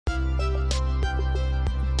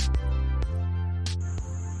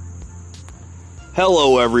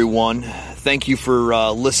Hello, everyone. Thank you for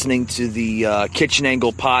listening to the Kitchen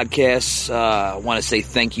Angle podcast. I want to say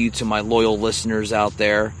thank you to my loyal listeners out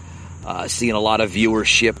there. Seeing a lot of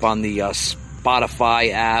viewership on the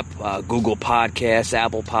Spotify app, Google Podcasts,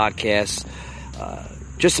 Apple Podcasts,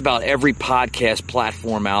 just about every podcast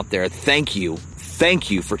platform out there. Thank you.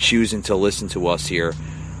 Thank you for choosing to listen to us here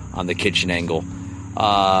on the Kitchen Angle.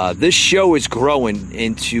 This show is growing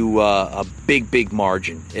into a big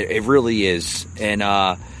margin. It really is. And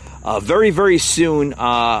very, very soon,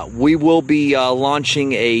 we will be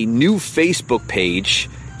launching a new Facebook page.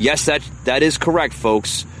 Yes, that is correct,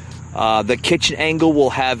 folks. The Kitchen Angle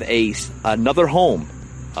will have another home.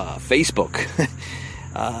 Facebook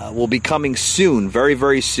will be coming soon, very,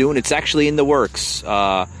 very soon. It's actually in the works.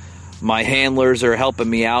 My handlers are helping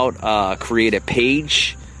me out create a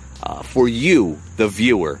page for you, the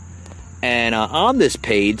viewer. And on this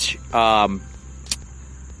page,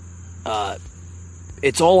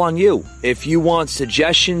 it's all on you. If you want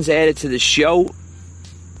suggestions added to the show,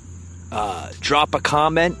 drop a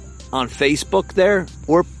comment on Facebook there,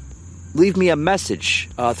 or leave me a message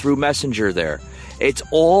through Messenger there. It's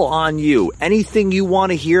all on you. Anything you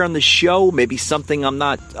want to hear on the show, maybe something I'm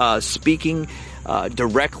not speaking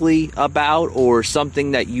directly about, or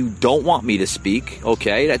something that you don't want me to speak,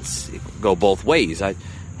 okay, that's go both ways.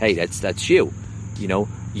 That's you. You know,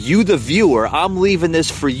 you the viewer, I'm leaving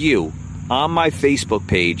this for you on my Facebook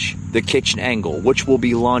page, The Kitchen Angle, which will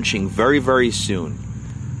be launching very, very soon.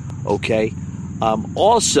 Okay?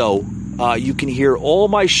 Also, you can hear all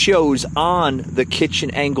my shows on the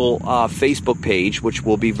Kitchen Angle Facebook page, which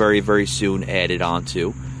will be very, very soon added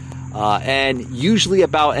onto. And usually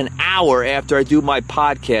about an hour after I do my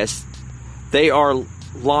podcast, they are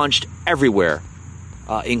launched everywhere,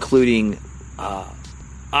 including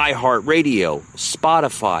iHeartRadio,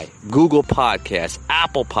 Spotify, Google Podcasts,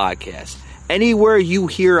 Apple Podcasts. Anywhere you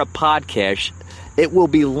hear a podcast, it will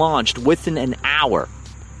be launched within an hour.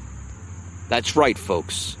 That's right,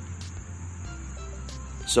 folks.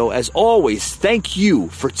 So, as always, thank you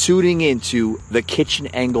for tuning into the Kitchen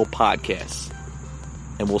Angle podcast.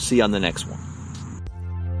 And we'll see you on the next one.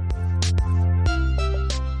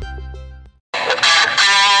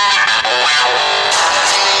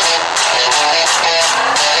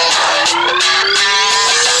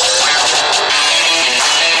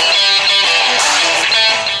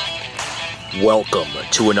 Welcome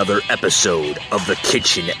to another episode of the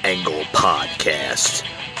Kitchen Angle podcast.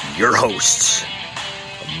 Your host,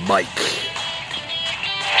 Mike.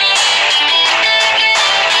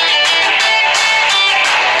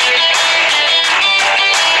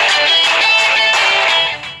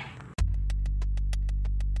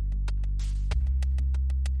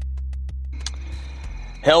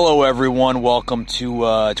 Hello, everyone. Welcome to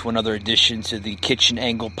another edition to the Kitchen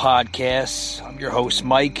Angle podcast. I'm your host,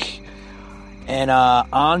 Mike, and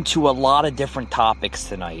on to a lot of different topics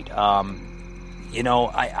tonight. I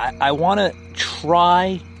want to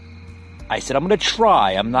try. I said I'm going to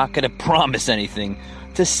try. I'm not going to promise anything.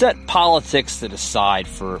 To set politics to the side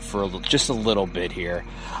for just a little bit here.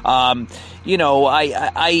 I'm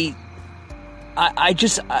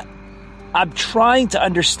trying to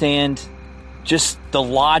understand just the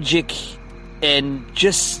logic and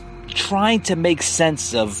just trying to make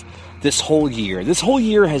sense of this whole year. This whole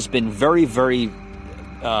year has been very, very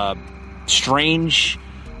strange,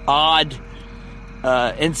 odd,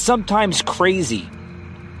 and sometimes crazy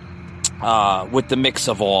with the mix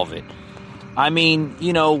of all of it. I mean,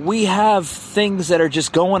 we have things that are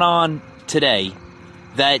just going on today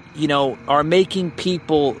that, are making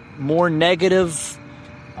people more negative,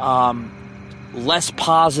 less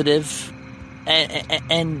positive.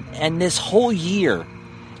 And this whole year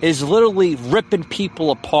is literally ripping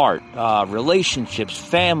people apart. Relationships,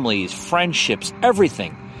 families, friendships,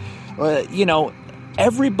 everything.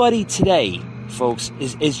 Everybody today, folks,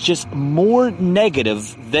 is just more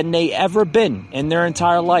negative than they ever been in their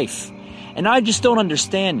entire life. And I just don't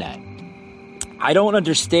understand that. I don't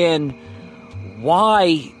understand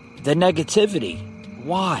why the negativity.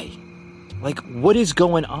 Why? Like, what is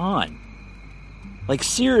going on? Like,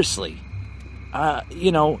 seriously.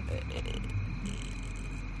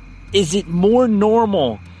 Is it more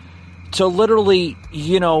normal to literally,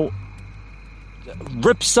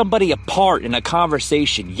 rip somebody apart in a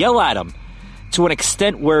conversation, yell at them to an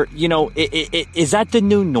extent where, is that the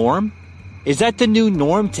new norm? Is that the new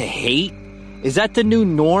norm to hate? Is that the new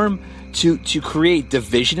norm to create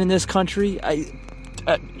division in this country?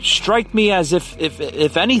 Strike me as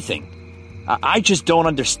if anything, I just don't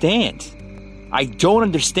understand. I don't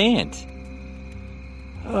understand.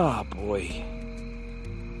 Oh, boy.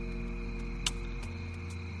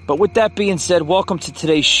 But with that being said, welcome to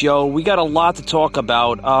today's show. We got a lot to talk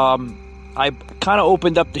about. I kind of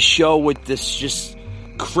opened up the show with this just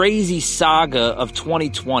crazy saga of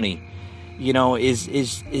 2020. You know,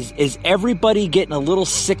 is everybody getting a little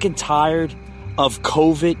sick and tired of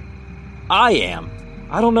COVID? I am.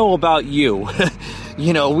 I don't know about you.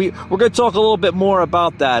 You know, we're going to talk a little bit more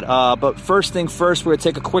about that. But first thing first, we're going to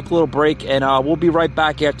take a quick little break, and we'll be right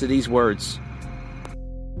back after these words.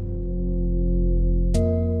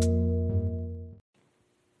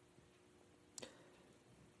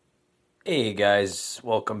 Hey guys,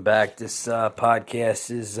 welcome back. This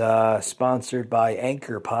podcast is sponsored by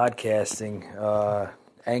Anchor Podcasting.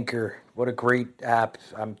 Anchor, what a great app.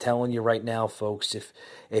 I'm telling you right now, folks,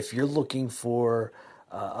 if you're looking for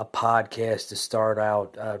a podcast to start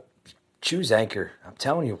out, choose Anchor. I'm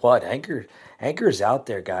telling you what, Anchor is out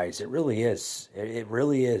there, guys. It really is. It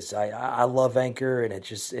really is. I love Anchor, and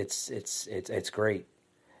it's great.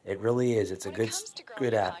 It really is. It's a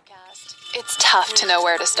good app. It's tough to know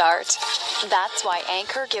where to start. That's why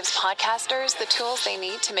Anchor gives podcasters the tools they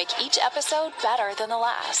need to make each episode better than the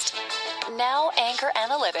last. Now, Anchor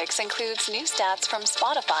Analytics includes new stats from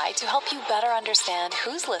Spotify to help you better understand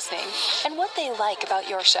who's listening and what they like about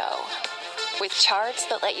your show. With charts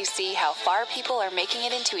that let you see how far people are making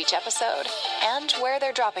it into each episode and where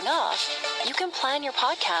they're dropping off, you can plan your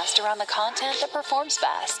podcast around the content that performs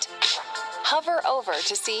best. Hover over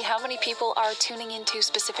to see how many people are tuning into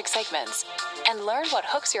specific segments and learn what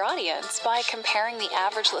hooks your audience by comparing the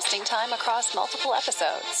average listening time across multiple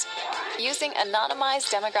episodes. Using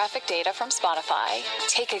anonymized demographic data from Spotify,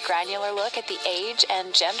 take a granular look at the age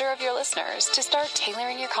and gender of your listeners to start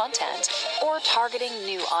tailoring your content or targeting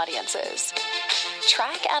new audiences.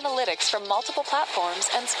 Track analytics from multiple platforms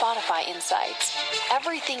and Spotify insights.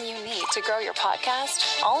 Everything you need to grow your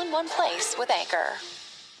podcast all in one place with Anchor.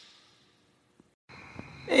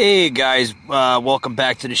 Hey guys, welcome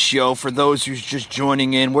back to the show. For those who's just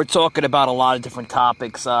joining in, we're talking about a lot of different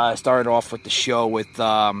topics. I started off with the show with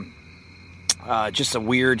just a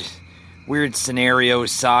weird scenario,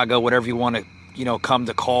 saga, whatever you want to, come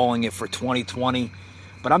to calling it for 2020.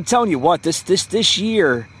 But I'm telling you what, this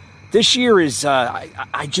year is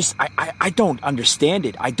I don't understand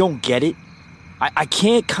it. I don't get it. I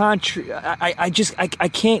can't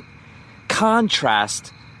can't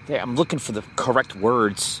contrast. I'm looking for the correct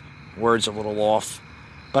words. Words a little off.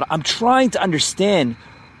 But I'm trying to understand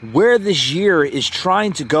where this year is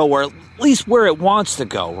trying to go, or at least where it wants to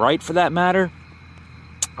go, right? For that matter.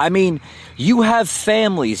 I mean, you have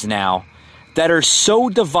families now that are so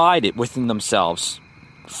divided within themselves.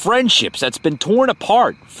 Friendships that's been torn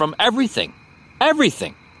apart from everything.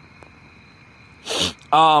 Everything.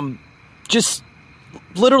 Just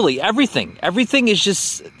literally everything. Everything is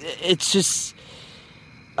just, it's just...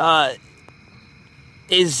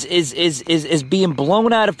 is being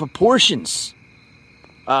blown out of proportions.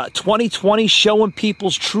 2020 showing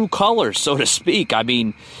people's true colors, so to speak. I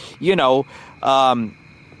mean, in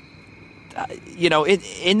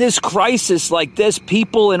this crisis like this,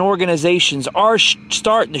 people and organizations are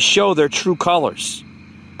starting to show their true colors.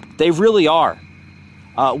 They really are.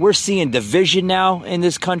 We're seeing division now in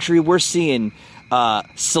this country. We're seeing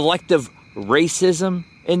selective racism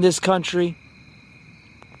in this country.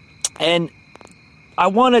 And I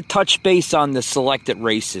want to touch base on the selected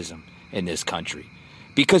racism in this country,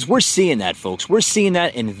 because we're seeing that, folks. We're seeing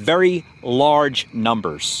that in very large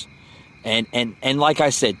numbers. And like I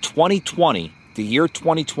said, 2020, the year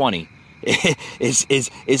 2020, is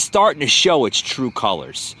starting to show its true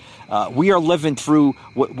colors. We are living through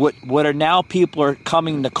what are now people are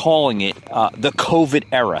coming to calling it the COVID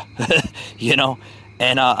era,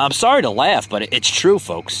 And I'm sorry to laugh, but it's true,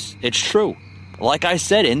 folks. It's true. Like I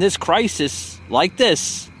said, in this crisis like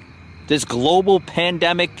this global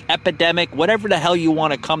pandemic, epidemic, whatever the hell you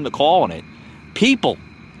want to come to calling it, people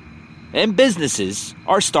and businesses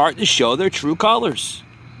are starting to show their true colors.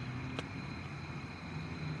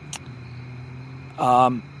 I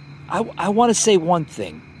want to say one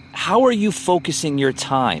thing. How are you focusing your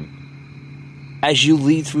time as you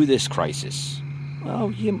lead through this crisis?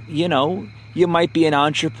 Well, you might be an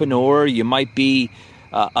entrepreneur, you might be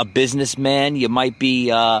a businessman, you might be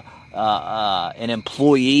an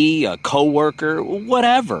employee, a coworker,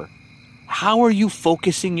 whatever. How are you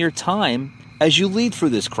focusing your time as you lead through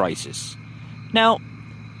this crisis? Now,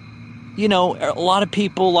 a lot of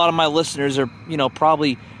people, a lot of my listeners are,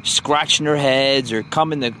 probably scratching their heads or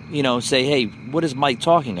coming to, say, hey, what is Mike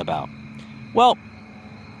talking about? Well,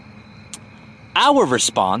 our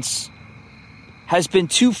response has been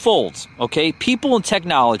twofold, okay? People and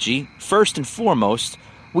technology, first and foremost,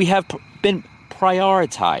 we have been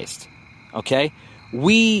prioritized, okay?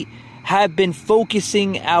 we have been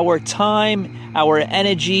focusing our time, our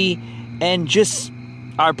energy, and just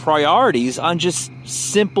our priorities on just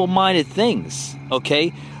simple-minded things,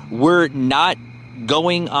 okay? We're not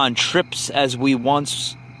going on trips as we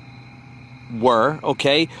once were,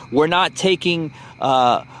 okay? We're not taking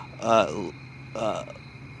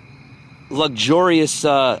luxurious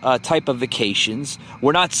type of vacations.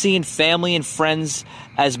 We're not seeing family and friends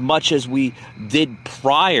as much as we did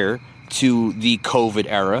prior to the COVID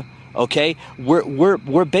era. Okay,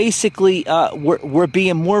 we're basically we're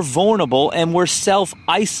being more vulnerable, and we're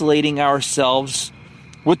self-isolating ourselves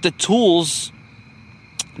with the tools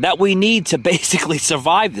that we need to basically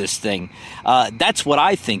survive this thing. That's what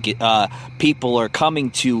I think people are coming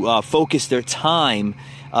to focus their time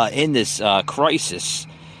in this crisis.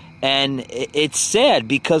 And it's sad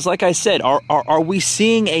because, like I said, are we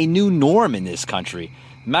seeing a new norm in this country?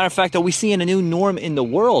 Matter of fact, are we seeing a new norm in the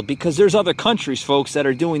world? Because there's other countries, folks, that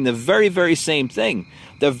are doing the very, very same thing.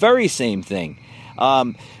 The very same thing.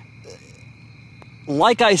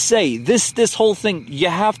 Like I say, this whole thing, you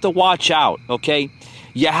have to watch out, okay?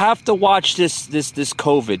 You have to watch this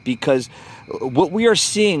COVID, because what we are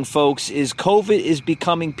seeing, folks, is COVID is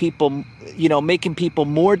becoming people, making people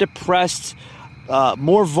more depressed,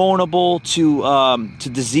 more vulnerable to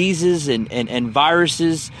diseases and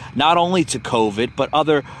viruses, not only to COVID, but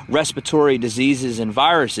other respiratory diseases and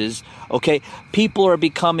viruses. Okay, people are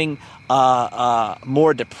becoming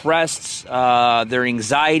more depressed. Their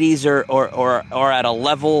anxieties are at a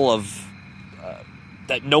level of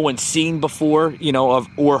that no one's seen before,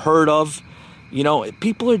 or heard of.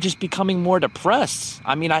 People are just becoming more depressed.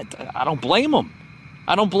 I mean, I don't blame them.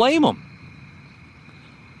 I don't blame them.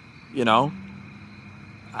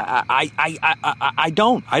 I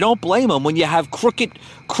don't blame them when you have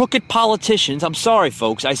crooked politicians. I'm sorry,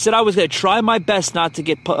 folks. I said I was going to try my best not to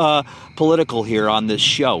get political here on this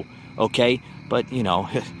show, okay? But you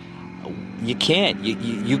can't.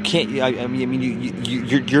 You can't. I mean,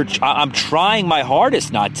 you're. I'm trying my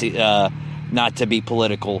hardest not to be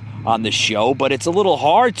political on this show, but it's a little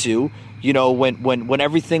hard to, when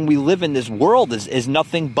everything we live in this world is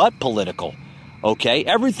nothing but political. Okay,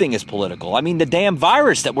 everything is political. I mean, the damn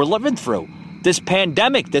virus that we're living through, this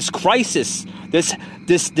pandemic, this crisis,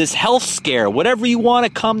 this health scare, whatever you want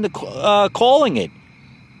to come to calling it,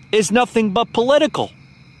 is nothing but political.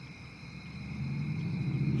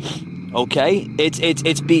 Okay,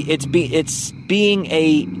 it's being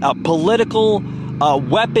a political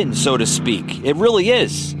weapon, so to speak. It really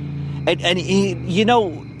is, and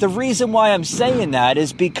the reason why I'm saying that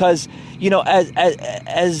is because,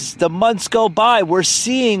 as the months go by, we're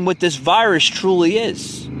seeing what this virus truly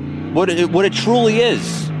is, what it truly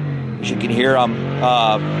is. As you can hear, I'm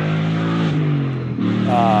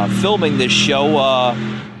filming this show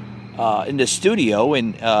in the studio,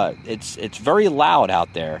 and it's very loud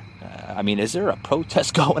out there. I mean, is there a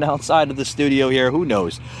protest going outside of the studio here? Who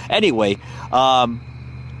knows? Anyway, but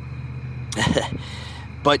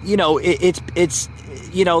it's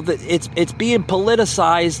being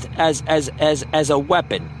politicized as a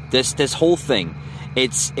weapon. This whole thing,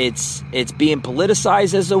 it's being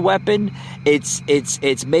politicized as a weapon.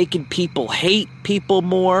 It's making people hate people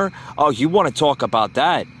more. Oh, you want to talk about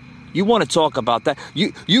that? You want to talk about that?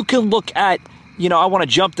 You can look at. I want to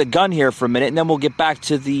jump the gun here for a minute, and then we'll get back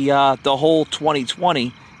to the whole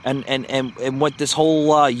 2020 and what this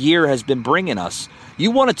whole year has been bringing us. You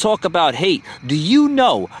want to talk about hate? Do you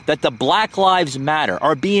know that the Black Lives Matter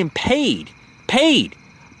are being paid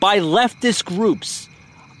by leftist groups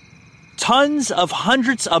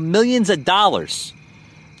hundreds of millions of dollars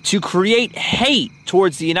to create hate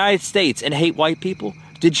towards the United States and hate white people?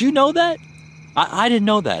 Did you know that? I didn't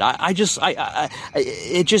know that.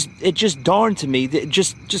 It just dawned to me that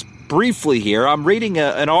just briefly here. I'm reading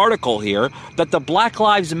an article here that the Black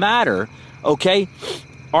Lives Matter, okay,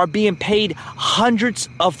 are being paid hundreds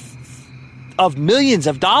of millions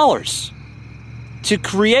of dollars to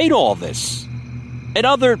create all this, and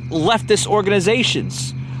other leftist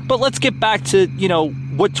organizations. But let's get back to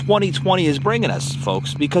what 2020 is bringing us,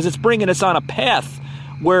 folks, because it's bringing us on a path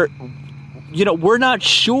where. We're not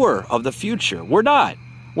sure of the future. We're not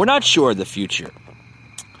sure of the future.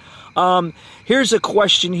 Here's a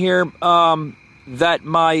question here that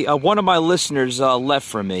one of my listeners left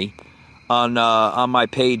for me on my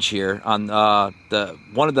page here on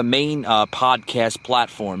one of the main podcast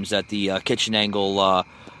platforms that the Kitchen Angle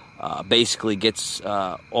basically gets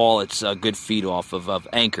all its good feed off of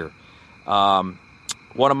Anchor. One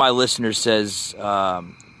of my listeners says,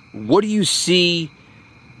 "What do you see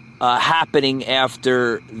happening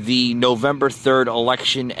after the November 3rd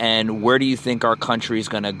election, and where do you think our country is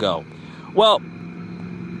going to go?" Well,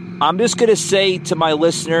 I'm just going to say to my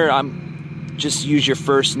listener, just use your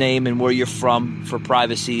first name and where you're from for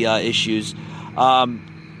privacy issues.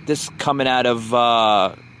 This coming out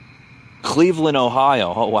of Cleveland,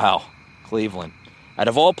 Ohio. Oh, wow. Cleveland. Out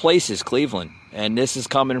of all places, Cleveland. And this is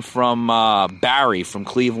coming from Barry from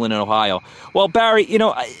Cleveland, Ohio. Well, Barry,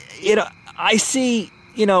 I see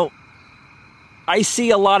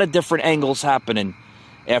a lot of different angles happening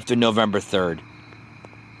after November 3rd.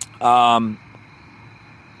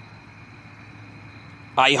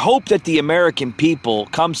 I hope that the American people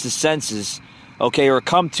comes to senses, okay, or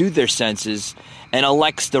come to their senses and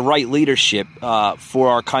elects the right leadership for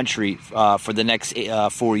our country for the next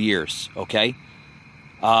 4 years, okay?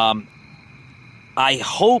 I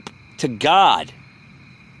hope to God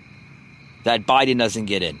that Biden doesn't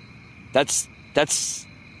get in. That's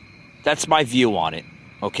my view on it,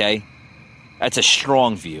 okay? That's a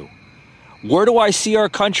strong view. Where do I see our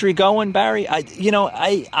country going, Barry?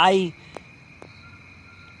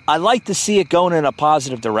 I like to see it going in a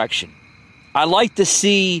positive direction. I like to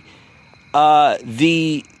see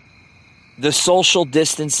the social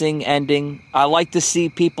distancing ending. I like to see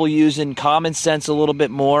people using common sense a little bit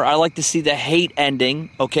more. I like to see the hate ending.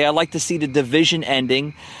 Okay, I like to see the division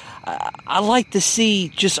ending. I like to see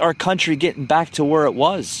just our country getting back to where it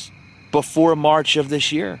was before March of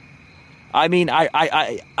this year. I mean,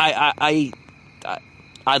 I'd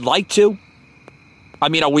like to. I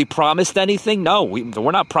mean, are we promised anything? No,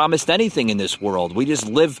 we're not promised anything in this world. We just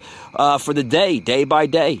live for the day by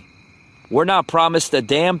day. We're not promised a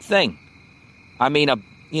damn thing. I mean,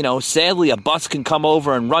 sadly, a bus can come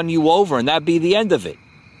over and run you over, and that'd be the end of it.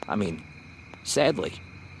 I mean, sadly,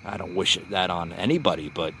 I don't wish that on anybody,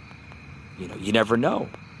 but, you never know.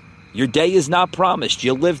 Your day is not promised.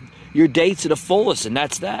 You live your day to the fullest, and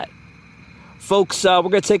that's that. Folks, we're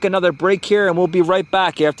going to take another break here, and we'll be right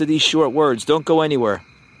back after these short words. Don't go anywhere.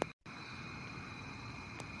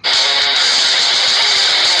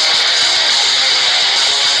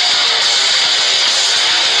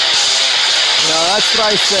 That's what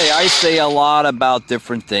I say. I say a lot about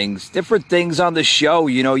different things on the show.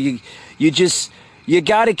 You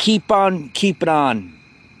got to keep on keeping on,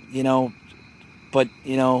 but,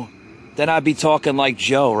 then I'd be talking like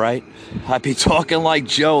Joe, right? I'd be talking like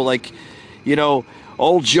Joe, like,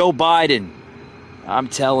 old Joe Biden. I'm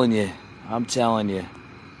telling you.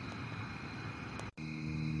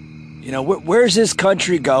 Where's this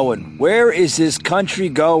country going? Where is this country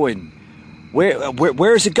going?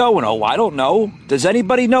 Where's it going? Oh, I don't know. Does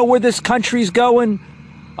anybody know where this country's going?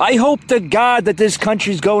 I hope to God that this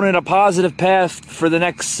country's going in a positive path for the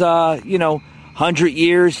next, 100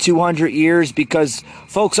 years, 200 years, because,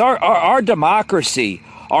 folks, our democracy,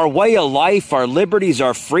 our way of life, our liberties,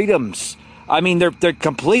 our freedoms, I mean, they're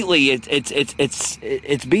completely,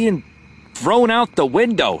 it's being thrown out the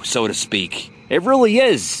window, so to speak. It really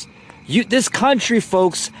is. This country,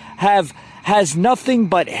 folks, has nothing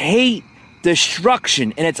but hate,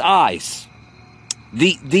 destruction in its eyes.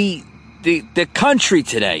 The country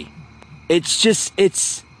today,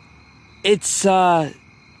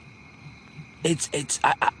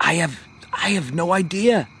 I have no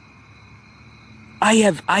idea. I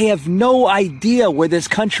have no idea where this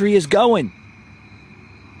country is going.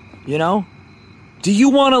 Do you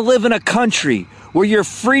want to live in a country where your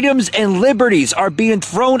freedoms and liberties are being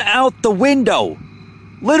thrown out the window?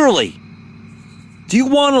 Literally. Do you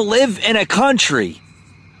want to live in a country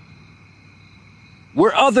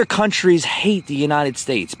where other countries hate the United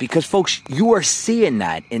States? Because, folks, you are seeing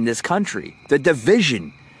that in this country. The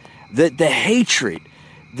division, the hatred,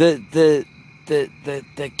 the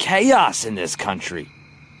chaos in this country.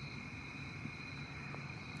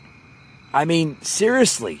 I mean,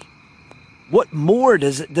 seriously, what more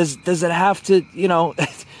does it have to,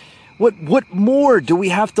 what more do we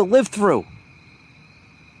have to live through?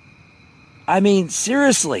 I mean,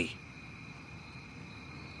 seriously.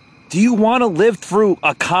 Do you want to live through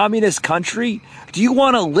a communist country? Do you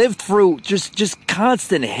want to live through just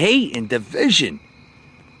constant hate and division?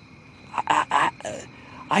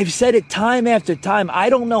 I've said it time after time. I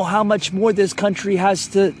don't know how much more this country has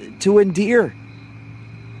to endure.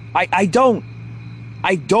 I don't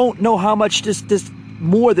know how much this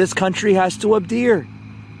more this country has to endure.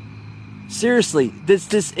 Seriously,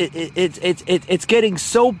 it's getting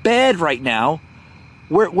so bad right now,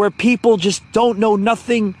 where people just don't know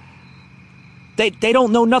nothing. They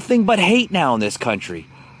don't know nothing but hate now in this country.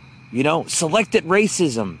 Selected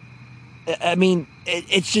racism. I mean,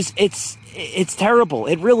 it's terrible.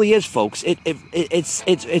 It really is, folks.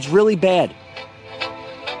 It's really bad.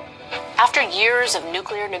 After years of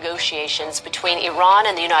nuclear negotiations between Iran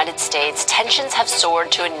and the United States, tensions have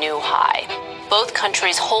soared to a new high. both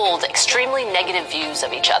countries hold extremely negative views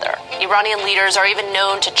of each other. Iranian leaders are even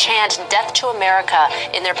known to chant "Death to America"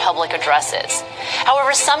 in their public addresses.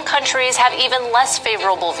 However, some countries have even less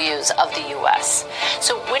favorable views of the U.S.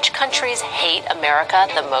 So which countries hate America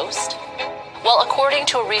the most? Well, according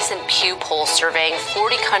to a recent Pew poll surveying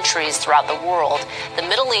 40 countries throughout the world, the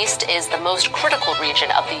Middle East is the most critical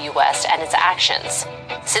region of the U.S. and its actions.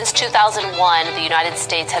 Since 2001, the United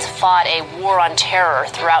States has fought a war on terror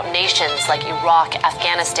throughout nations like Iraq,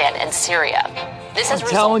 Afghanistan, and Syria. This has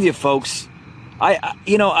telling you, folks,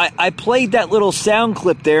 I played that little sound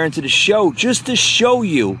clip there into the show just to show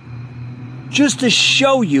you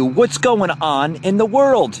what's going on in the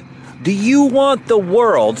world. Do you want the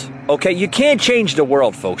world? Okay, you can't change the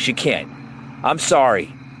world, folks. You can't. I'm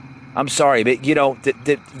sorry, but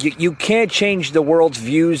you can't change the world's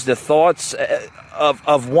views, the thoughts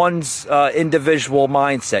of one's individual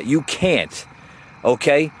mindset. You can't.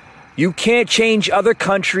 Okay, you can't change other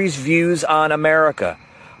countries' views on America.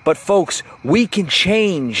 But folks, we can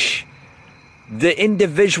change the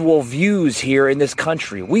individual views here in this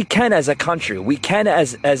country. We can as a country. We can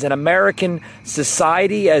as an American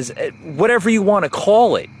society, as whatever you want to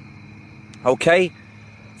call it. Okay?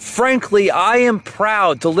 Frankly, I am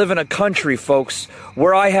proud to live in a country, folks,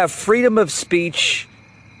 where I have freedom of speech.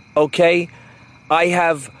 Okay? I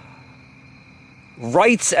have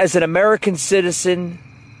rights as an American citizen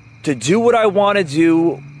to do what I want to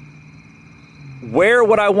do, wear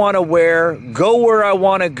what I want to wear, go where I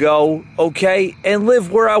want to go, okay, and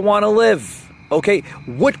live where I want to live, okay?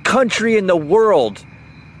 What country in the world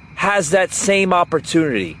has that same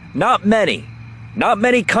opportunity? Not many. Not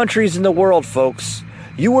many countries in the world, folks.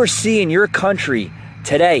 You are seeing your country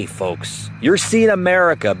today, folks. You're seeing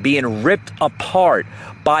America being ripped apart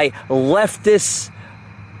by leftist,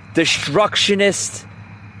 destructionist,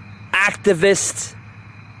 activist,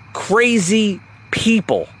 crazy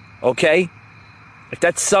people, okay? If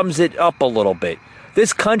that sums it up a little bit.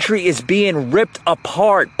 This country is being ripped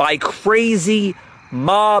apart by crazy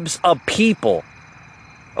mobs of people,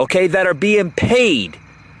 okay, that are being paid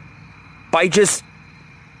by just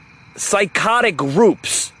psychotic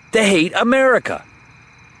groups to hate America.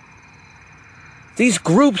 These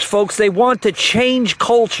groups, folks, they want to change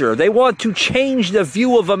culture. They want to change the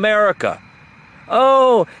view of America.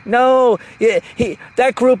 Oh, no,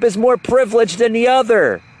 that group is more privileged than the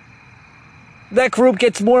other. That group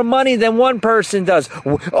gets more money than one person does.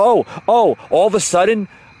 Oh, all of a sudden,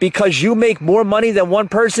 because you make more money than one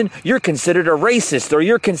person, you're considered a racist, or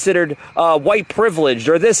you're considered white privileged,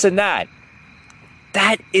 or this and that.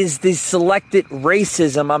 That is the selected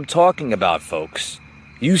racism I'm talking about, folks.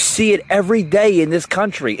 You see it every day in this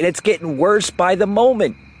country, and it's getting worse by the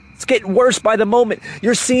moment. It's getting worse by the moment.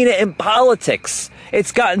 You're seeing it in politics.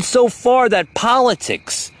 It's gotten so far that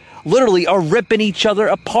politics literally are ripping each other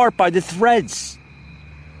apart by the threads.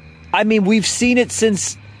 I mean, we've seen it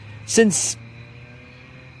since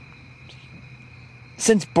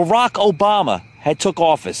Barack Obama had took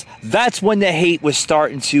office. That's when the hate was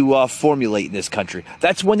starting to formulate in this country.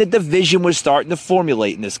 That's when the division was starting to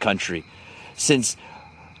formulate in this country. Since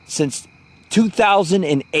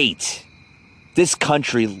 2008, this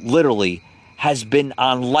country literally has been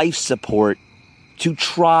on life support to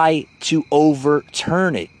try to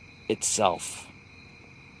overturn it itself.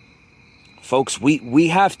 Folks, we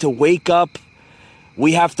have to wake up.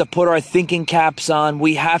 We have to put our thinking caps on.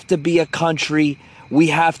 We have to be a country. We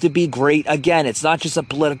have to be great. Again, it's not just a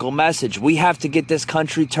political message. We have to get this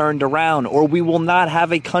country turned around, or we will not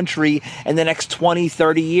have a country in the next 20,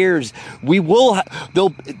 30 years.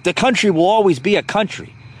 The country will always be a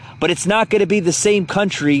country, but it's not going to be the same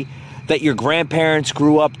country that your grandparents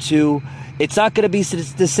grew up to. It's not going to be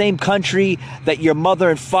the same country that your mother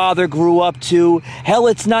and father grew up to. Hell,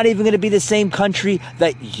 it's not even going to be the same country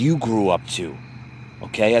that you grew up to,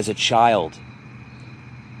 okay, as a child.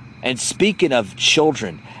 And speaking of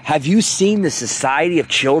children, have you seen the society of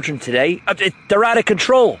children today? They're out of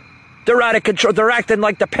control. They're out of control. They're acting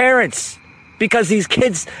like the parents because these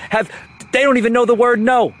kids they don't even know the word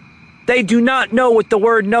no. They do not know what the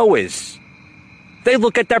word no is. They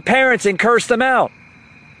look at their parents and curse them out.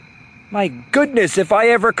 My goodness, if I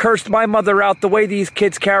ever cursed my mother out the way these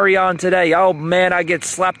kids carry on today, oh man, I get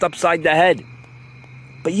slapped upside the head.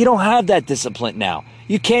 But you don't have that discipline now.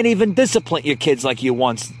 You can't even discipline your kids like you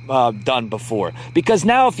once done before. Because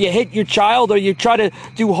now if you hit your child or you try to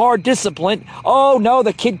do hard discipline, oh no,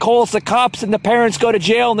 the kid calls the cops and the parents go to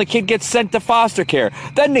jail and the kid gets sent to foster care.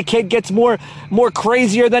 Then the kid gets more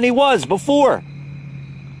crazier than he was before.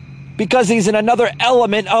 Because he's in another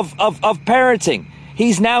element of parenting.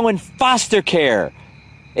 He's now in foster care.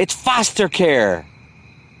 It's foster care.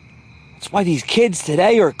 That's why these kids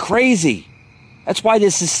today are crazy. That's why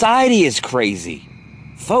this society is crazy.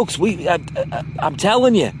 Folks, I'm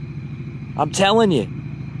telling you. I'm going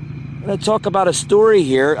to talk about a story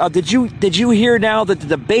here. Did you hear now that the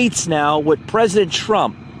debates now with President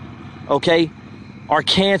Trump, okay, are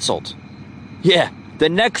canceled? Yeah, the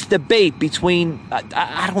next debate between,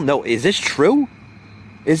 I don't know, is this true?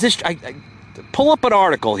 Is this, pull up an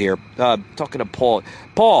article here, talking to Paul.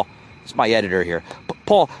 Paul, it's my editor here.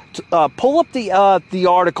 Paul, pull up the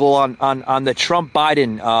article on the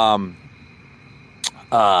Trump-Biden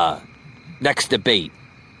next debate.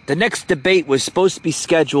 The next debate was supposed to be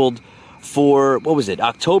scheduled for, what was it,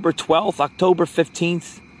 October 12th, October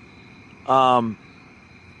 15th? I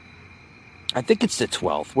think it's the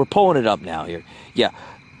 12th. We're pulling it up now here. Yeah,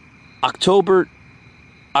 October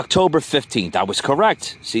 15th. I was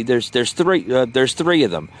correct. See, there's three of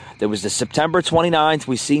them. There was the September 29th.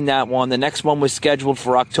 We've seen that one. The next one was scheduled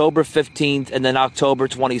for October 15th and then October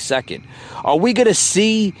 22nd. Are we going to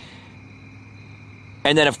see...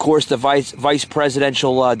 And then, of course, the vice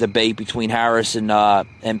presidential debate between Harris and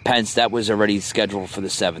Pence, that was already scheduled for the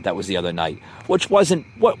 7th. That was the other night, which wasn't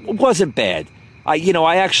bad.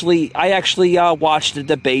 I actually watched the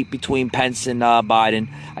debate between Pence and Biden.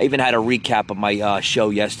 I even had a recap of my show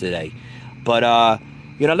yesterday, but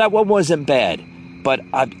that one wasn't bad. But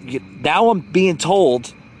now I'm being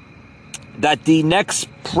told that the next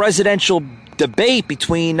presidential debate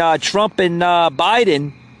between Trump and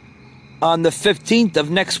Biden on the 15th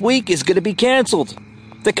of next week is going to be canceled.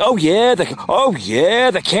 The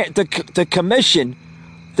commission,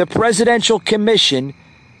 the presidential commission,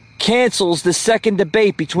 cancels the second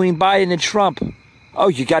debate between Biden and Trump. Oh,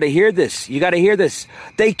 you got to hear this.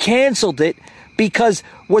 They canceled it because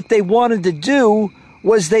what they wanted to do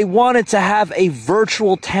was they wanted to have a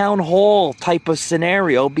virtual town hall type of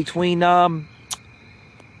scenario between the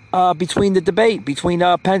debate between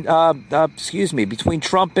Trump and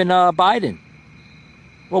Biden.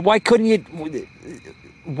 Well, why couldn't you?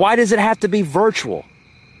 Why does it have to be virtual?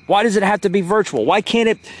 Why can't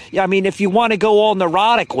it? I mean, if you want to go all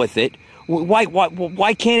neurotic with it, why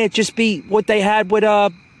can't it just be what they had with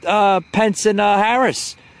Pence and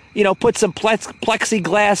Harris? Put some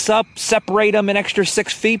plexiglass up, separate them an extra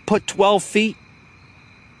 6 feet, put 12 feet.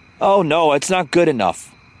 Oh no, it's not good enough.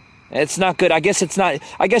 It's not good. I guess it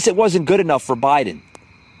wasn't good enough for Biden.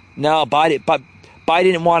 No, Biden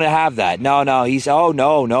didn't want to have that. No. No.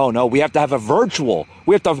 We have to have a virtual.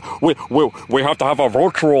 We have to have a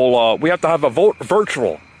virtual. We have to have a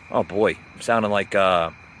virtual. Oh boy, I'm sounding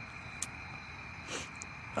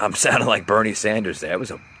like Bernie Sanders there. That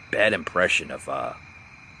was a bad impression of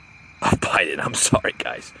Biden. I'm sorry,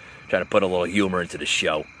 guys. Trying to put a little humor into the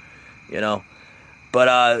show, But,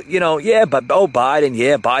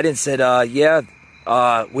 Biden said,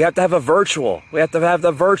 we have to have a virtual. We have to have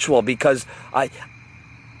the virtual because I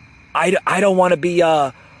don't want to be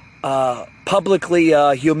publicly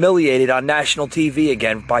humiliated on national TV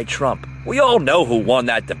again by Trump. We all know who won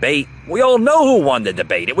that debate. We all know who won the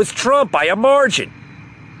debate. It was Trump by a margin.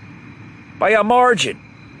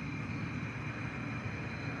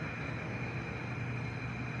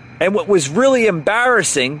 And what was really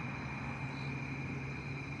embarrassing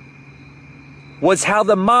was how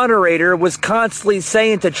the moderator was constantly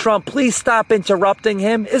saying to Trump, please stop interrupting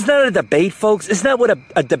him. Isn't that a debate, folks? Isn't that what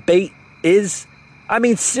a debate is? I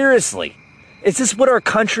mean, seriously. Is this what our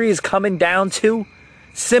country is coming down to?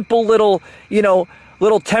 Simple little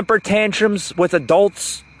temper tantrums with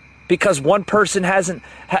adults because one person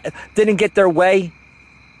didn't get their way?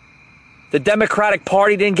 The Democratic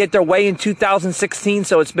Party didn't get their way in 2016,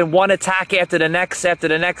 so it's been one attack after the next.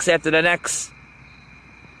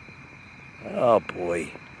 Oh, boy.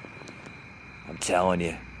 I'm telling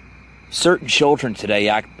you. Certain children today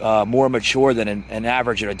act more mature than an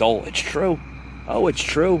average adult. It's true. Oh, it's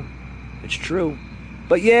true.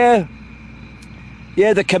 But yeah,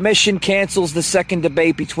 the commission cancels the second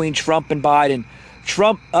debate between Trump and Biden.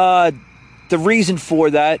 Trump, the reason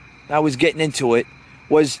for that, I was getting into it,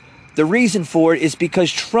 was the reason for it is because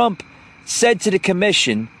Trump said to the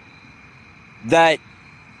commission that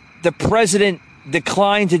the president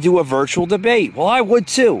declined to do a virtual debate. Well, I would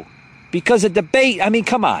too. Because a debate, I mean,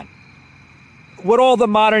 come on. With all the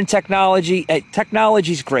modern technology,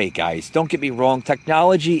 technology's great, guys. Don't get me wrong.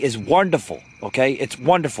 Technology is wonderful, okay? It's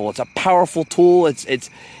wonderful. It's a powerful tool. It's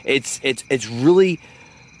really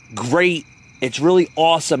great. It's really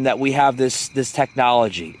awesome that we have this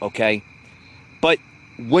technology, okay? But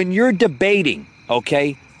when you're debating,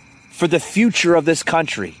 okay, for the future of this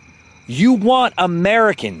country, you want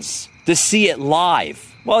Americans, to see it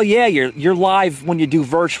live. Well, yeah, you're live when you do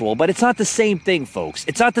virtual, but it's not the same thing, folks.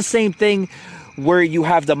 It's not the same thing where you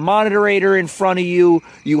have the moderator in front of you,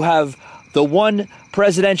 you have the one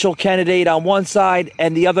presidential candidate on one side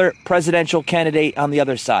and the other presidential candidate on the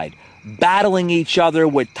other side, battling each other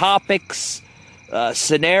with topics,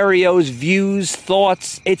 scenarios, views,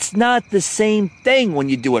 thoughts. It's not the same thing when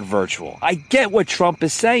you do it virtual. I get what Trump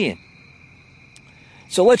is saying.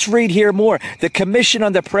 So let's read here more. The Commission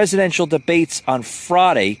on the Presidential Debates on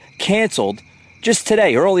Friday canceled, just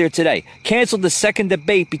today, earlier today, canceled the second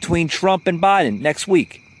debate between Trump and Biden next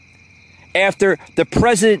week after the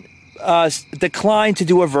president declined to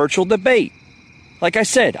do a virtual debate. Like I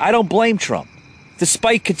said, I don't blame Trump,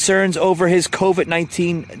 despite concerns over his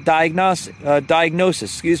COVID-19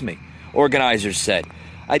 diagnosis, organizers said.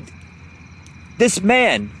 This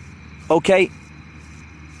man,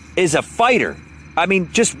 is a fighter. I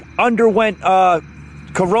mean, just underwent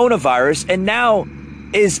coronavirus and now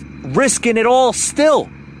is risking it all still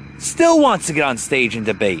wants to get on stage and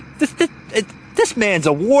debate. This man's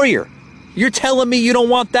a warrior. You're telling me you don't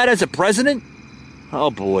want that as a president?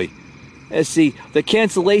 Oh boy. Let's see. The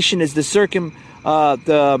cancellation is the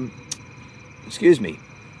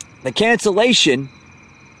cancellation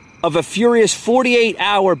of a furious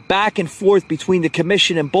 48-hour back and forth between the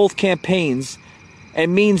commission and both campaigns,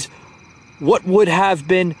 and means what would have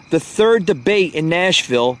been the third debate in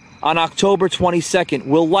Nashville on October 22nd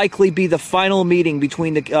will likely be the final meeting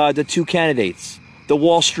between the two candidates. The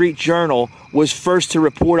Wall Street Journal was first to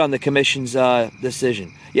report on the commission's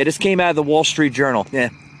decision. Yeah, this came out of the Wall Street Journal. Yeah,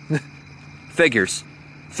 figures.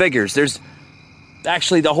 There's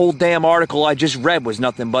actually the whole damn article I just read was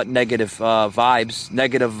nothing but negative vibes,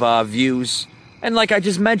 negative views, and like I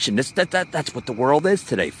just mentioned, that's what the world is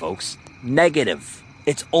today, folks. Negative.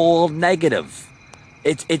 It's all negative.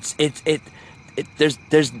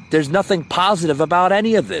 There's nothing positive about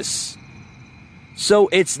any of this. So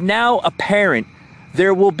it's now apparent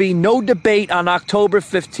there will be no debate on October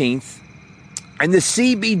 15th, and the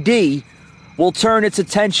CBD will turn its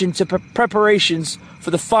attention to preparations for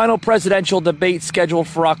the final presidential debate scheduled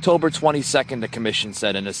for October 22nd, the commission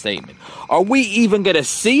said in a statement. Are we even going to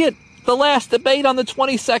see it, the last debate on the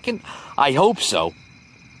 22nd? I hope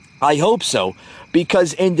so.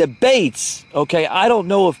 Because in debates, I don't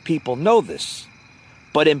know if people know this,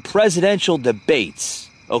 but in presidential debates,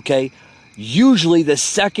 usually the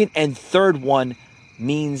second and third one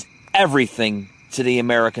means everything to the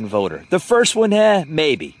American voter. The first one,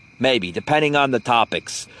 maybe, depending on the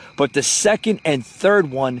topics. But the second and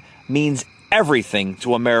third one means everything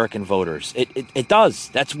to American voters. It does.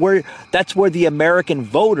 That's where the American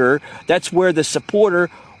voter, that's where the supporter,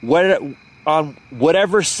 on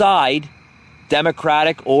whatever side,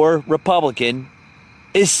 Democratic or Republican,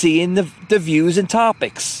 is seeing the views and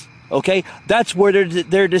topics. That's where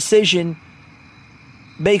their decision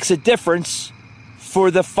makes a difference for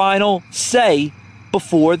the final say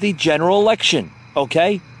before the general election.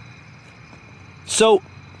 So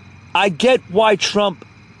I get why Trump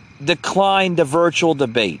declined the virtual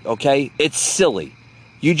debate. It's silly.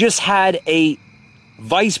 You just had a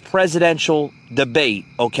vice presidential debate,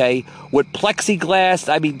 with plexiglass.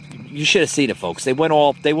 I mean, you should have seen it, folks. They went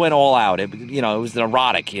all out. It was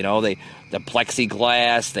erotic. The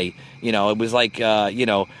plexiglass. It was like,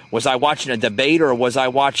 was I watching a debate or was I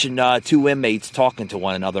watching two inmates talking to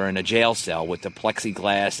one another in a jail cell with the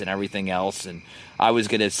plexiglass and everything else? And I was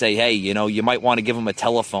going to say, hey, you might want to give them a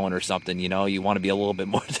telephone or something. You want to be a little bit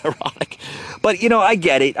more erotic. But I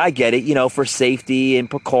get it. For safety and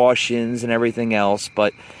precautions and everything else.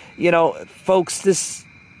 But folks, this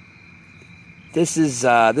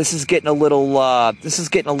is getting a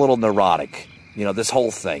little neurotic. This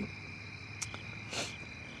whole thing.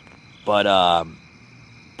 But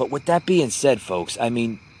with that being said, folks, I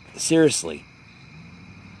mean, seriously.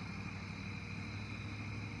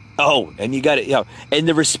 Oh, and you got to, and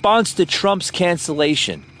the response to Trump's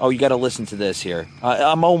cancellation. Oh, you got to listen to this here.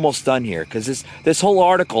 I'm almost done here because this whole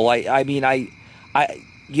article. I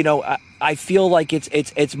feel like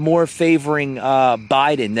it's more favoring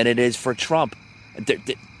Biden than it is for Trump.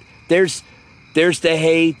 There's the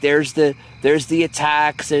hate. There's the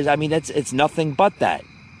attacks. It's nothing but that.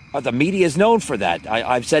 The media is known for that.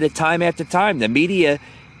 I've said it time after time. The media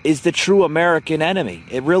is the true American enemy.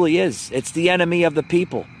 It really is. It's the enemy of the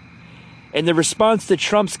people. In the response to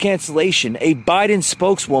Trump's cancellation, a Biden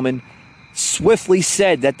spokeswoman swiftly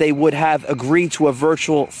said that they would have agreed to a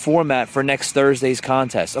virtual format for next Thursday's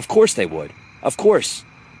contest. Of course they would. Of course.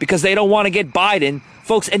 Because they don't want to get Biden.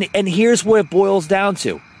 Folks, and here's where it boils down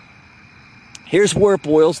to.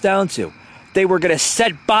 they were going to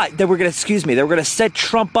set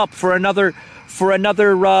Trump up for another.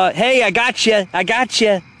 Hey, I got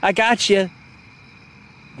you.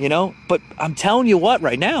 You know, but I'm telling you what,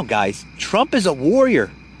 right now, guys, Trump is a warrior.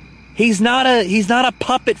 He's not a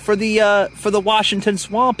puppet for the Washington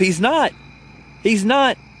swamp. He's not.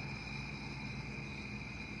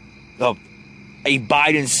 Oh, a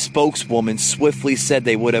Biden spokeswoman swiftly said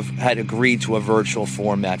they would have had agreed to a virtual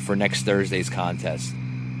format for next Thursday's contest.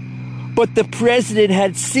 But the president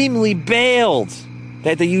had seemingly bailed. They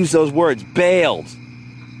had to use those words, bailed.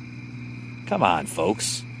 Come on,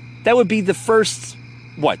 folks. That would be the first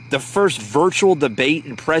virtual debate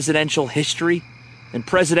in presidential history? In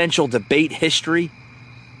presidential debate history?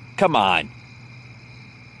 Come on.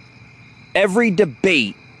 Every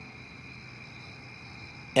debate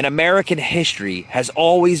in American history has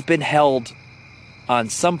always been held on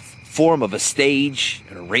some form of a stage,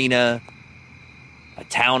 an arena, a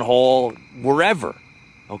town hall, wherever.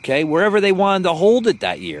 Okay? Wherever they wanted to hold it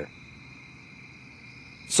that year.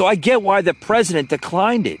 So I get why the president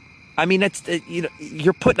declined it. I mean,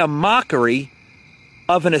 you're putting a mockery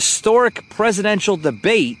of an historic presidential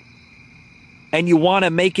debate and you want to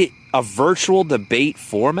make it a virtual debate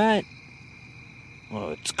format?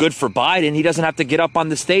 Well, it's good for Biden. He doesn't have to get up on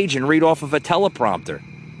the stage and read off of a teleprompter.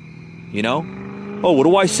 You know? Oh, what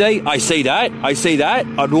do I say? I say that? I say that?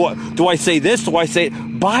 Do I say this? Do I say it?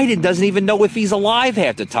 Biden doesn't even know if he's alive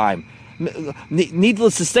half the time.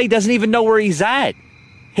 Needless to say, doesn't even know where he's at.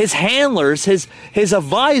 His handlers, his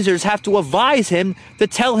advisors have to advise him to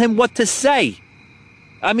tell him what to say.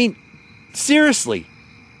 I mean, seriously,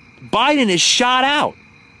 Biden is shot out.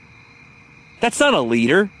 That's not a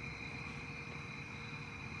leader.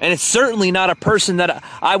 And it's certainly not a person that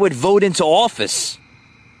I would vote into office.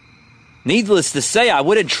 Needless to say, I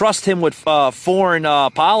wouldn't trust him with foreign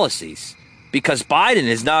policies because Biden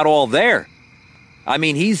is not all there. I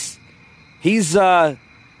mean, he's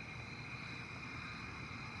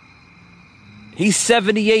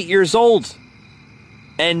 78 years old,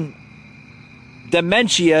 and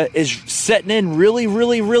dementia is setting in really,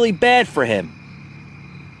 really, really bad for him.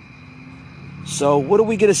 So, what are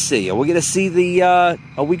we going to see? Are we going to see the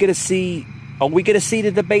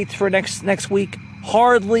debates for next week?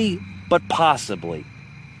 Hardly, but possibly.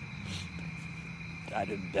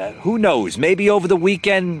 Who knows? Maybe over the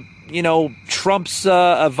weekend, you know, Trump's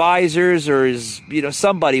advisors or his, you know,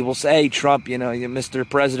 somebody will say, "Hey, Trump, you know, Mr.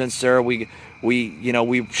 President, sir, we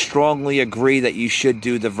strongly agree that you should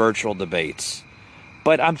do the virtual debates."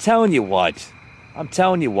 But I'm telling you what,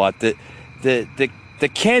 the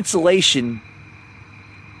cancellation,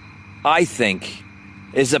 I think,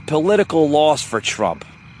 is a political loss for Trump.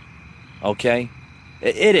 Okay,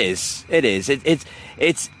 it is.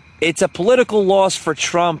 It's a political loss for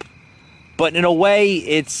Trump, but in a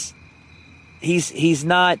way, he's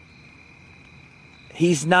not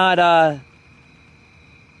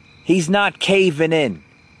caving in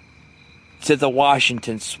to the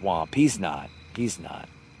Washington swamp. He's not.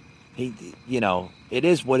 He, you know, it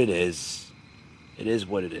is what it is. It is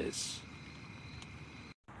what it is.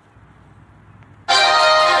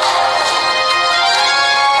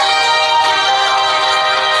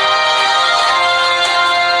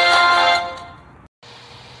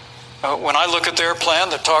 When I look at their plan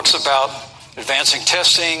that talks about advancing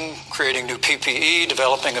testing, creating new PPE,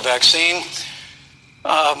 developing a vaccine,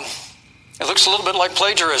 it looks a little bit like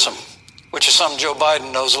plagiarism, which is something Joe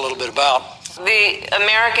Biden knows a little bit about. The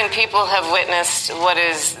American people have witnessed what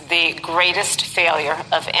is the greatest failure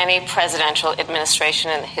of any presidential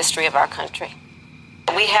administration in the history of our country.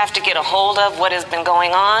 We have to get a hold of what has been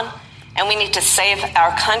going on, and we need to save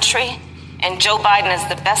our country. And Joe Biden is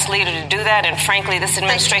the best leader to do that. And frankly, this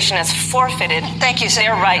administration has forfeited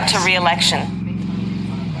their right to re-election.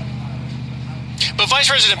 But Vice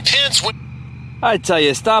President Pence... I tell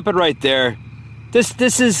you, stop it right there.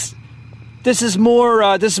 This is more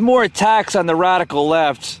attacks on the radical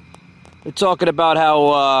left. We're talking about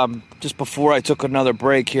how just before I took another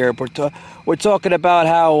break here, we're talking about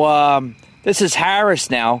how this is Harris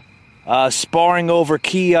now sparring over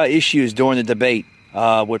key issues during the debate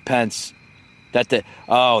with Pence. That the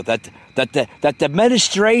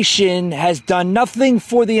administration has done nothing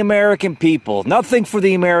for the American people. Nothing for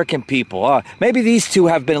the American people. Maybe these two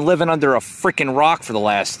have been living under a freaking rock for the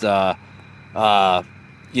last, Harris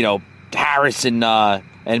and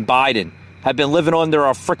Biden have been living under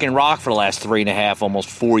a freaking rock for the last 3.5, almost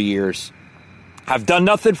 4 years. Have done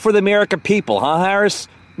nothing for the American people, huh, Harris?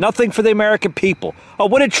 Nothing for the American people. Oh,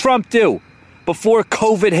 what did Trump do before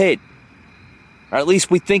COVID hit? Or at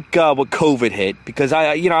least we think what COVID hit, because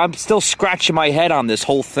I'm still scratching my head on this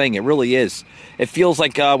whole thing. It really is. It feels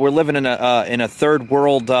like we're living in a third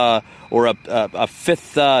world or a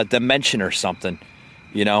fifth dimension or something,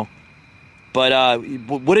 But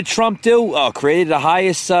what did Trump do? Created the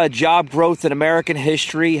highest job growth in American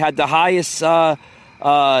history, had the highest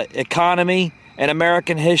economy in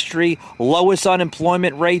American history, lowest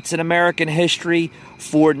unemployment rates in American history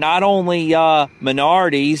for not only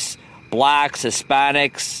minorities, blacks,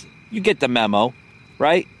 Hispanics, you get the memo,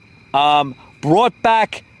 right? Brought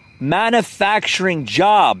back manufacturing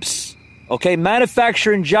jobs,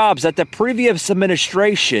 manufacturing jobs that the previous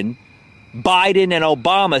administration, Biden and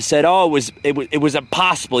Obama, said, it was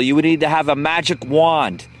impossible. You would need to have a magic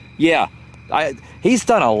wand. Yeah, he's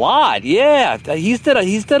done a lot. Yeah, he's done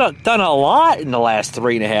a lot in the last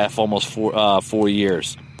 3.5, almost 4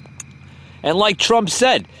 years. And like Trump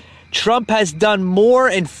said, Trump has done more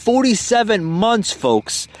in 47 months,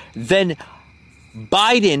 folks, than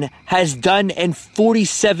Biden has done in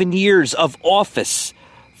 47 years of office.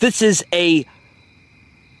 This is a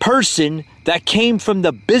person that came from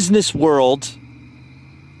the business world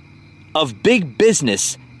of big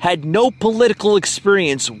business, had no political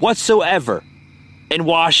experience whatsoever in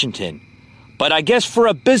Washington. But I guess for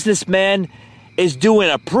a businessman is doing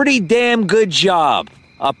a pretty damn good job.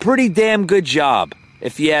 A pretty damn good job,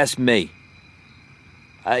 if you ask me.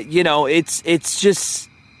 It's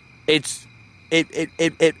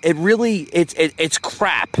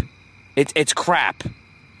crap. It's crap.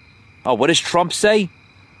 Oh, what does Trump say?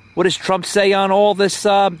 What does Trump say on all this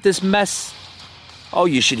this mess? Oh,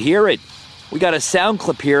 you should hear it. We got a sound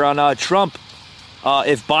clip here on Trump.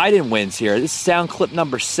 If Biden wins here, this is sound clip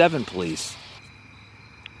number 7, please.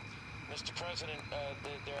 Mr. President,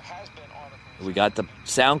 there has been articles. We got the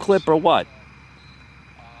sound clip or what?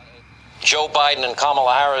 Joe Biden and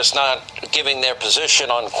Kamala Harris not giving their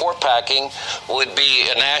position on court packing would be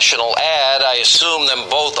a national ad. I assume them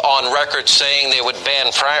both on record saying they would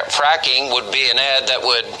ban fracking would be an ad that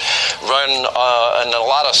would run in a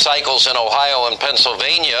lot of cycles in Ohio and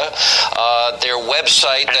Pennsylvania. Their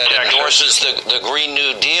website that endorses the Green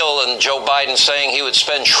New Deal, and Joe Biden saying he would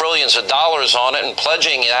spend trillions of dollars on it and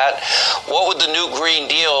pledging that. What would the new Green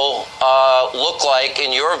Deal look like,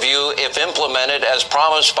 in your view, if implemented as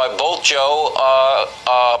promised by both Joe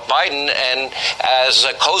Biden and as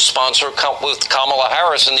a co-sponsor with Kamala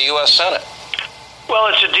Harris in the U.S. Senate?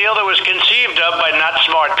 Well, it's a deal that was conceived of by not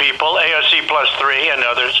smart people, AOC plus 3 and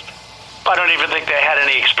others. I don't even think they had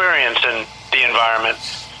any experience in the environment.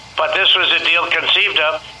 But this was a deal conceived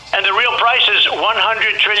of, and the real price is $100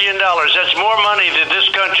 trillion. That's more money that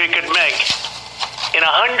this country could make in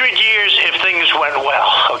 100 years if things went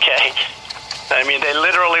well, okay? I mean, they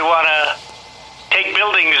literally want to take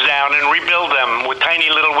buildings down and rebuild them with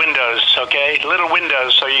tiny little windows, okay? Little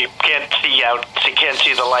windows so you can't see out, you can't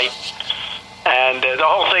see the light. And the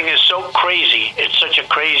whole thing is so crazy. It's such a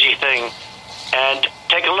crazy thing. And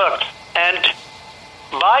take a look. And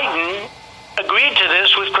Biden agreed to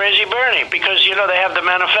this with Crazy Bernie because, they have the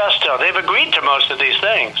manifesto. They've agreed to most of these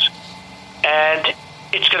things. And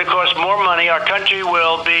it's going to cost more money. Our country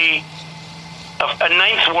will be a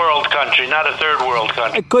ninth world country, not a third world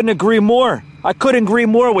country. I couldn't agree more. I couldn't agree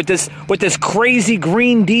more with this crazy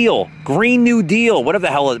Green Deal, Green New Deal, whatever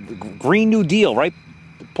the hell, Green New Deal, right?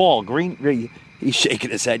 Paul, he's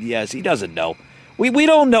shaking his head. Yes, he doesn't know. We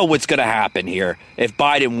don't know what's going to happen here if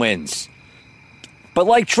Biden wins. But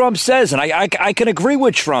like Trump says, and I can agree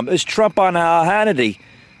with Trump. It was Trump on Hannity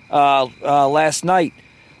last night,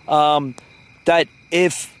 that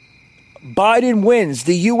if Biden wins,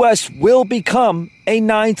 the U.S. will become a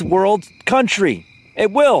ninth world country.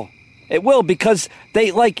 It will. It will, because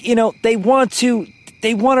they want to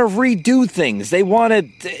redo things. They want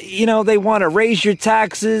to raise your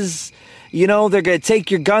taxes. They're going to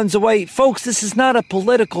take your guns away. Folks, this is not a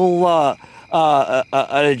political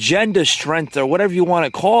agenda strength or whatever you want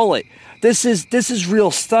to call it. This is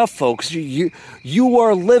real stuff, folks. You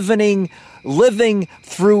are living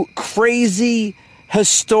through crazy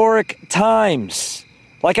historic times.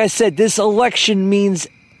 Like I said, this election means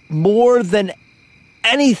more than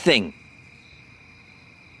anything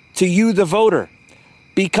to you, the voter,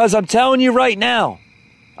 because I'm telling you right now,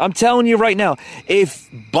 if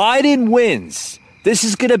Biden wins, this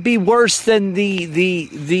is going to be worse than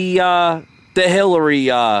the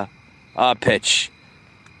Hillary pitch.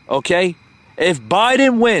 Okay, if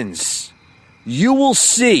Biden wins, you will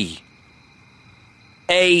see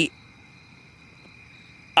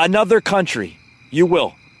another country. You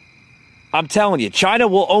will. I'm telling you, China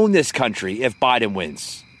will own this country if Biden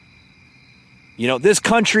wins. This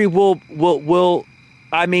country will,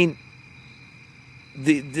 I mean,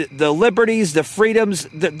 the liberties, the freedoms,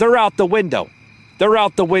 they're out the window. They're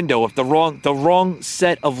out the window if the wrong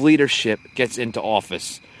set of leadership gets into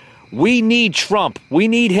office. We need Trump. We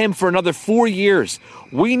need him for another 4 years.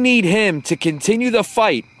 We need him to continue the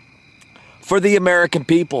fight for the American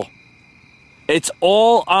people. It's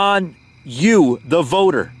all on you, the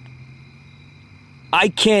voter. I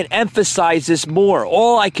can't emphasize this more.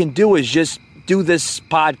 All I can do is just do this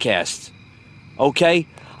podcast. Okay?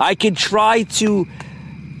 I can try to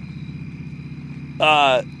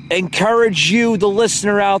encourage you, the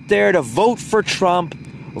listener out there, to vote for Trump,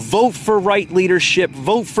 vote for right leadership,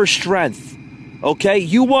 vote for strength. Okay?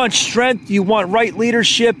 You want strength, you want right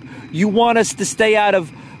leadership, you want us to stay out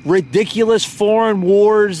of ridiculous foreign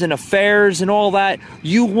wars and affairs and all that.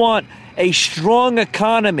 You want a strong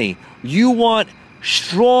economy. You want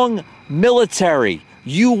strong military.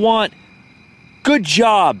 You want good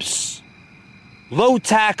jobs, low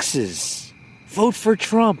taxes. Vote for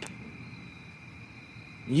Trump.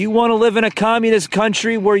 You want to live in a communist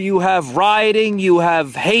country where you have rioting, you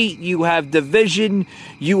have hate, you have division,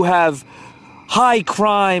 you have high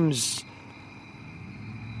crimes,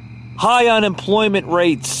 high unemployment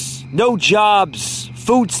rates, no jobs,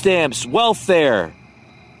 food stamps, welfare.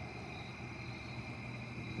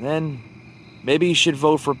 Then maybe you should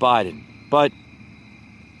vote for Biden. But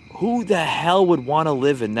who the hell would want to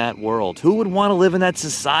live in that world? Who would want to live in that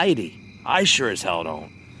society? I sure as hell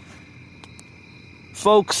don't.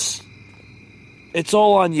 Folks, it's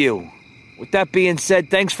all on you. With that being said,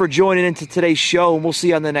 thanks for joining into today's show, and we'll see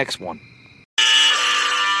you on the next one.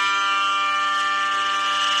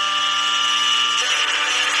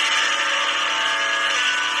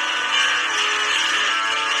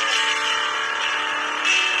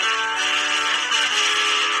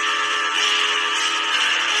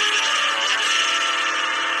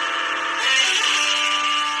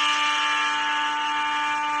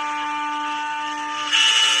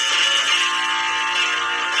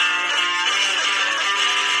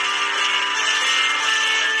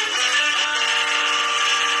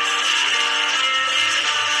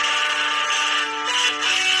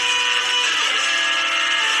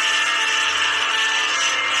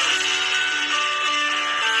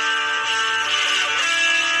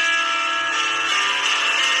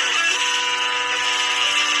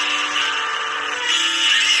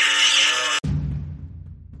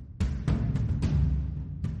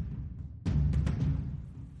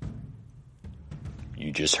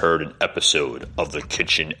 You just heard an episode of the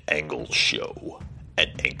Kitchen Angle Show, an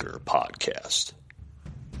Anchor podcast.